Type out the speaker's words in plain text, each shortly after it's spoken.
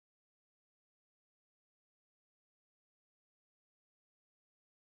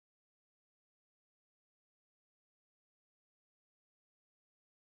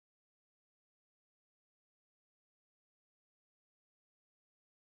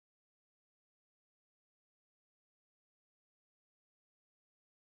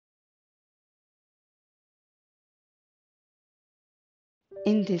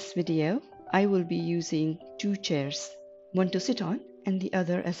In this video, I will be using two chairs, one to sit on and the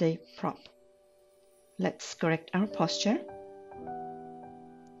other as a prop. Let's correct our posture.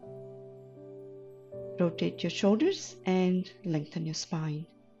 Rotate your shoulders and lengthen your spine.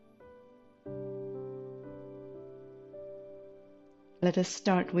 Let us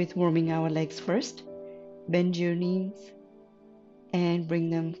start with warming our legs first. Bend your knees and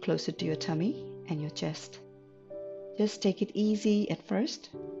bring them closer to your tummy and your chest. Just take it easy at first.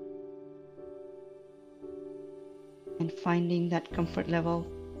 And finding that comfort level,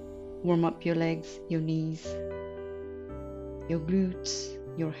 warm up your legs, your knees, your glutes,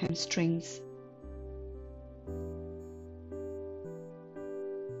 your hamstrings.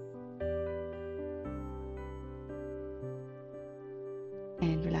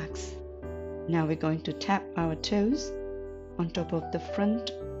 And relax. Now we're going to tap our toes on top of the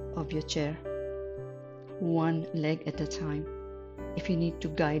front of your chair, one leg at a time. If you need to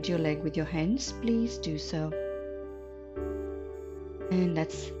guide your leg with your hands, please do so. And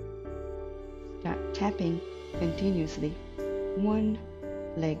let's start tapping continuously, one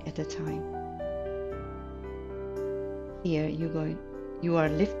leg at a time. Here you are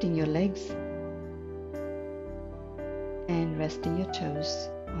lifting your legs and resting your toes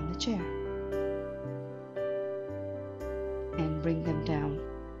on the chair. And bring them down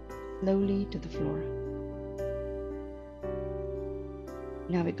slowly to the floor.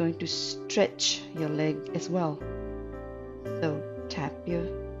 Now we're going to stretch your leg as well. So tap your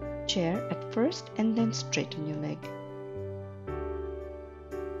chair at first and then straighten your leg.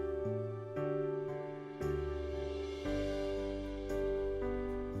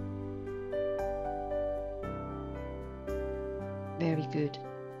 Very good.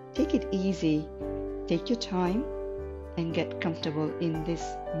 Take it easy. Take your time and get comfortable in this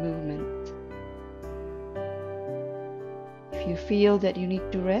movement. If you feel that you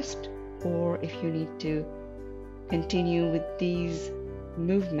need to rest, or if you need to continue with these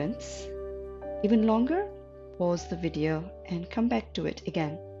movements even longer, pause the video and come back to it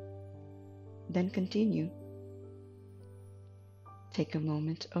again. Then continue. Take a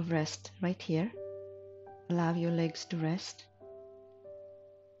moment of rest right here. Allow your legs to rest.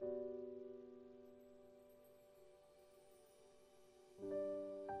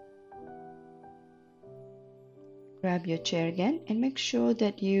 Grab your chair again and make sure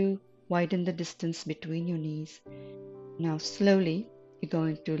that you widen the distance between your knees. Now slowly, you're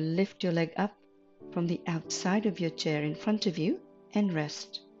going to lift your leg up from the outside of your chair in front of you and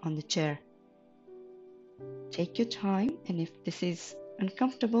rest on the chair. Take your time, and if this is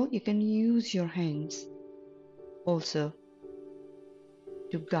uncomfortable, you can use your hands also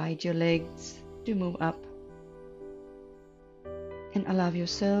to guide your legs to move up. And allow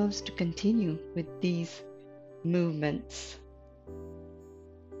yourselves to continue with these movements.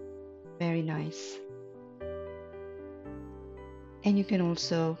 Very nice. And you can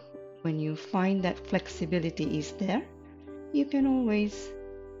also, when you find that flexibility is there, you can always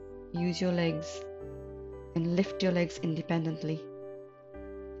use your legs and lift your legs independently.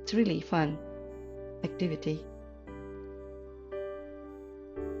 It's really fun activity.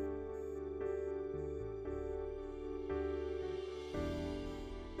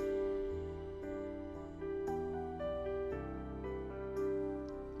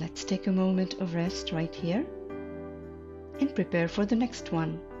 Let's take a moment of rest right here and prepare for the next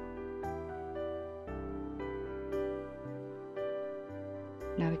one.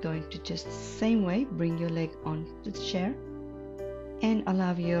 Now we're going to just the same way, bring your leg onto the chair and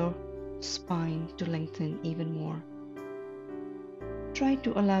allow your spine to lengthen even more. Try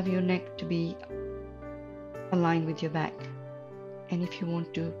to allow your neck to be aligned with your back. And if you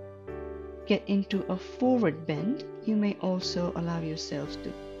want to get into a forward bend, you may also allow yourselves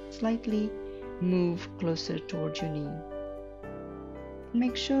to slightly move closer towards your knee.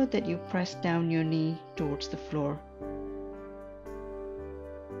 Make sure that you press down your knee towards the floor.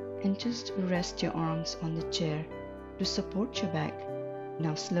 And just rest your arms on the chair to support your back.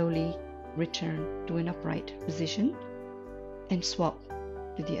 Now slowly return to an upright position and swap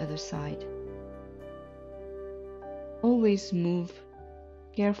to the other side. Always move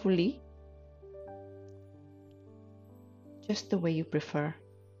carefully, just the way you prefer.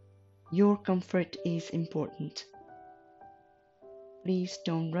 Your comfort is important. Please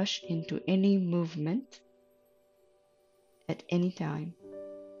don't rush into any movement at any time.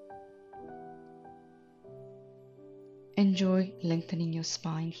 Enjoy lengthening your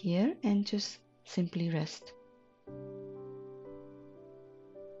spine here and just simply rest.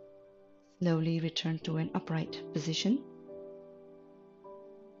 Slowly return to an upright position.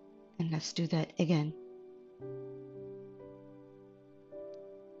 And let's do that again.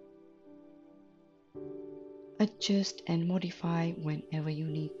 Adjust and modify whenever you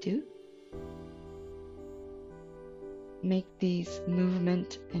need to. Make these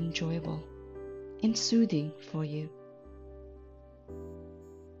movements enjoyable and soothing for you.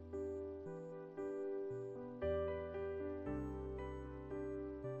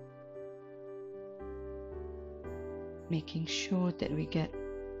 Making sure that we get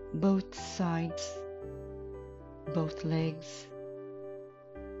both sides, both legs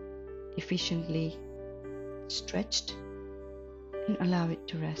efficiently stretched, and allow it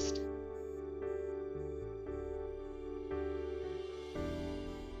to rest.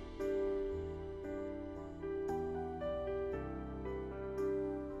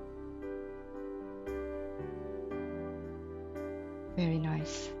 Very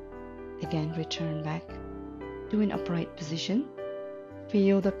nice. Again, return back to an upright position.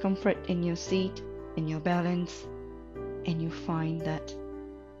 Feel the comfort in your seat, in your balance, and you find that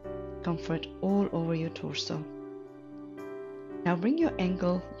comfort all over your torso. Now bring your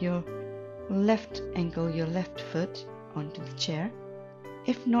left ankle, your left foot onto the chair.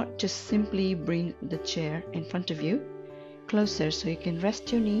 If not, just simply bring the chair in front of you, closer so you can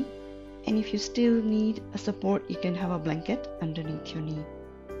rest your knee. And if you still need a support, you can have a blanket underneath your knee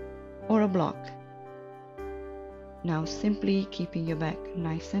or a block. Now simply keeping your back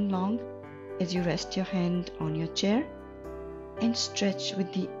nice and long as you rest your hand on your chair and stretch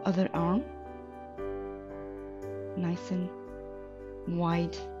with the other arm nice and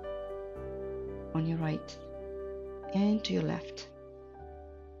wide on your right and to your left.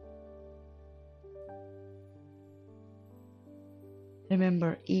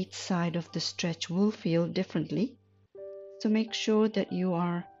 Remember, each side of the stretch will feel differently, so make sure that you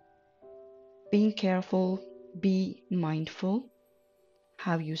are being careful, be mindful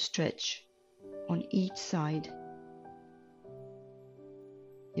how you stretch on each side.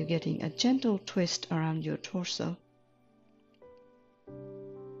 You're getting a gentle twist around your torso.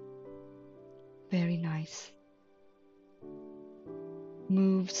 Very nice.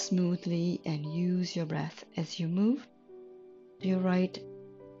 Move smoothly and use your breath as you move to your right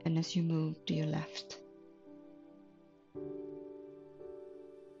and as you move to your left.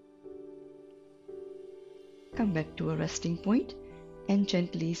 Come back to a resting point and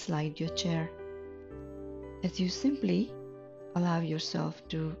gently slide your chair as you simply allow yourself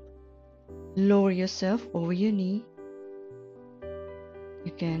to lower yourself over your knee.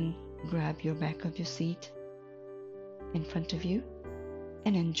 You can grab your back of your seat in front of you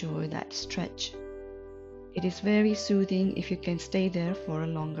and enjoy that stretch. It is very soothing if you can stay there for a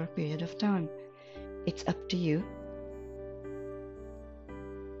longer period of time. It's up to you.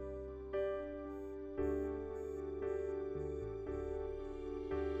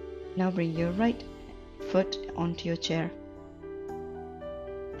 Now bring your right foot onto your chair,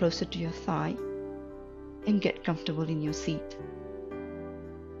 closer to your thigh, and get comfortable in your seat.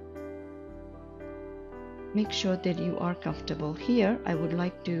 Make sure that you are comfortable. Here, I would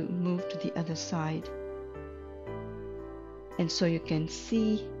like to move to the other side, and so you can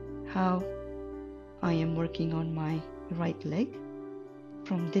see how I am working on my right leg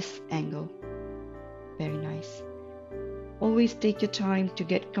from this angle. Very nice. Always take your time to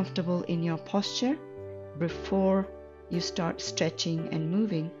get comfortable in your posture before you start stretching and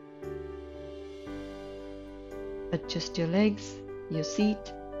moving. Adjust your legs, your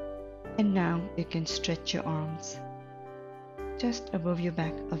seat, and now you can stretch your arms just above your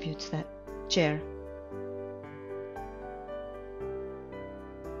back of your chair.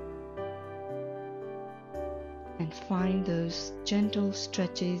 And find those gentle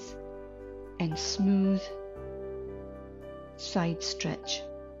stretches and smooth side stretch.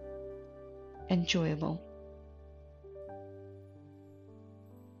 Enjoyable.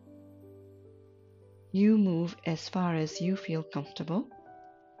 You move as far as you feel comfortable,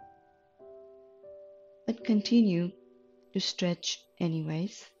 but continue to stretch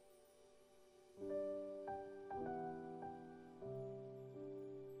anyways.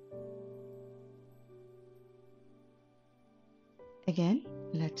 Again,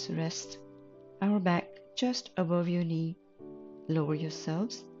 let's rest our back just above your knee. Lower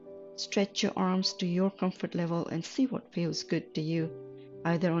yourselves, stretch your arms to your comfort level and see what feels good to you,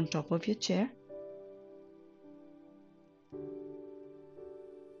 either on top of your chair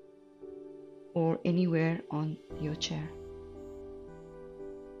or anywhere on your chair.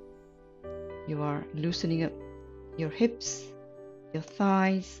 You are loosening up your hips, your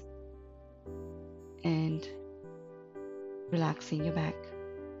thighs, and relaxing your back.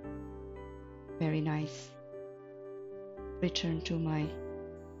 Very nice. Return to my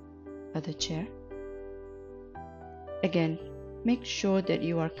other chair. Again, Make sure that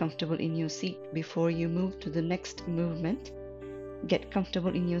you are comfortable in your seat before you move to the next movement. Get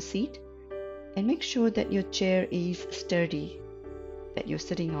comfortable in your seat and make sure that your chair is sturdy, that you're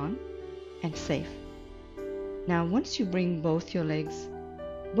sitting on, and safe. Now, once you bring both your legs,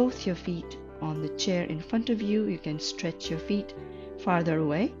 both your feet on the chair in front of you, you can stretch your feet farther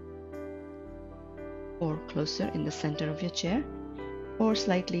away or closer in the center of your chair or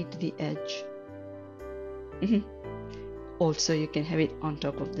slightly to the edge. Also, you can have it on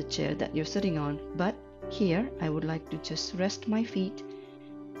top of the chair that you're sitting on, but here I would like to just rest my feet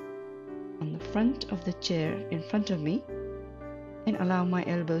on the front of the chair in front of me and allow my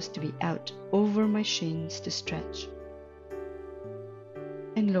elbows to be out over my shins to stretch.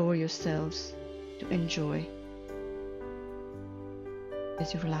 And lower yourselves to enjoy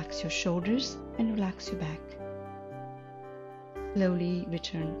as you relax your shoulders and relax your back. Slowly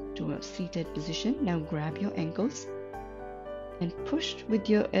return to a seated position. Now grab your ankles and push with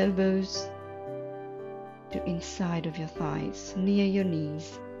your elbows to inside of your thighs, near your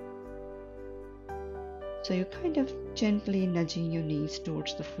knees. So you're kind of gently nudging your knees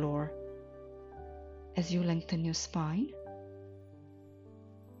towards the floor as you lengthen your spine,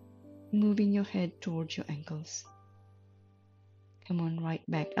 moving your head towards your ankles. Come on, right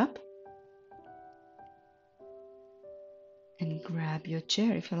back up. And grab your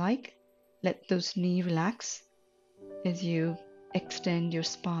chair if you like. Let those knees relax as you extend your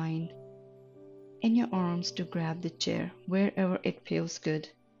spine and your arms to grab the chair wherever it feels good.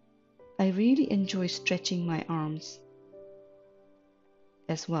 I really enjoy stretching my arms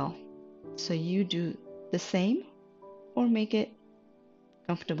as well. So you do the same or make it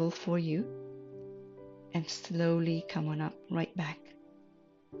comfortable for you and slowly come on up right back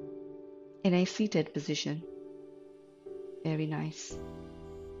in a seated position. Very nice.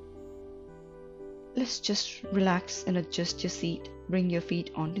 Let's just relax and adjust your seat. Bring your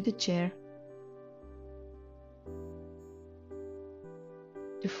feet onto the chair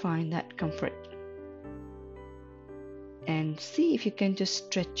to find that comfort. And see if you can just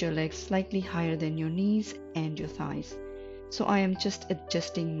stretch your legs slightly higher than your knees and your thighs. So I am just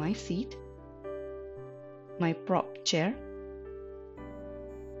adjusting my seat, my prop chair,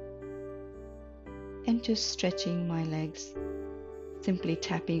 and just stretching my legs, simply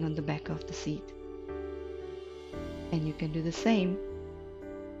tapping on the back of the seat. And you can do the same,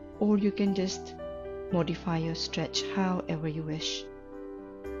 or you can just modify your stretch however you wish.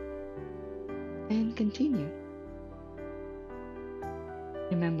 And continue.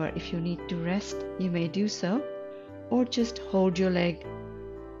 Remember, if you need to rest, you may do so, or just hold your leg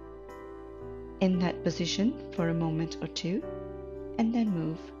in that position for a moment or two, and then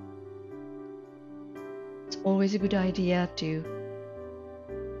move. It's always a good idea to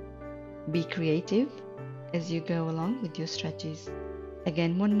be creative as you go along with your stretches.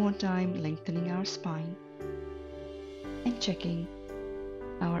 Again, one more time, lengthening our spine and checking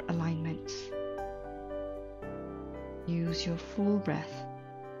our alignments. Use your full breath.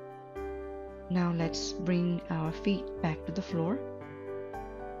 Now let's bring our feet back to the floor.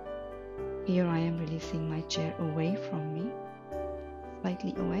 Here I am releasing my chair away from me,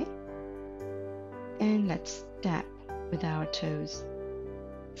 slightly away. And let's tap with our toes.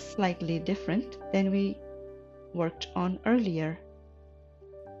 Slightly different than we worked on earlier.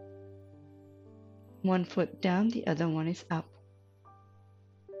 One foot down, the other one is up.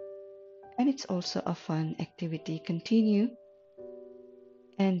 And it's also a fun activity. Continue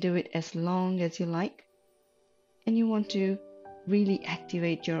and do it as long as you like. And you want to really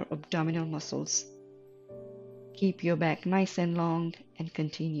activate your abdominal muscles. Keep your back nice and long and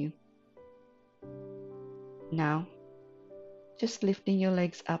continue. Now, just lifting your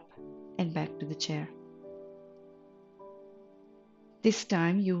legs up and back to the chair. This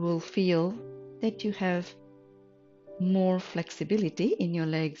time you will feel that you have more flexibility in your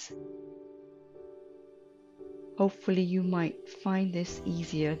legs. Hopefully you might find this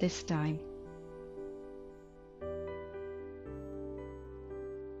easier this time.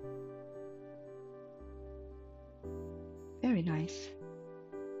 Very nice.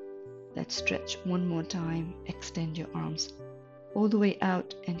 Let's stretch one more time. Extend your arms all the way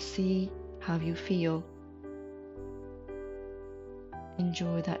out and see how you feel.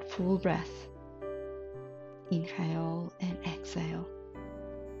 Enjoy that full breath. Inhale and exhale.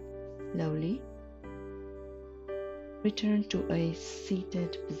 Slowly return to a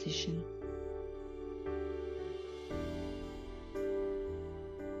seated position.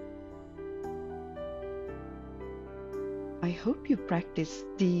 I hope you practice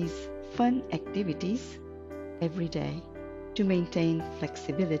these fun activities every day to maintain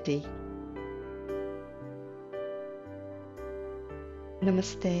flexibility.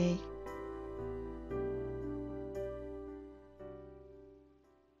 Namaste.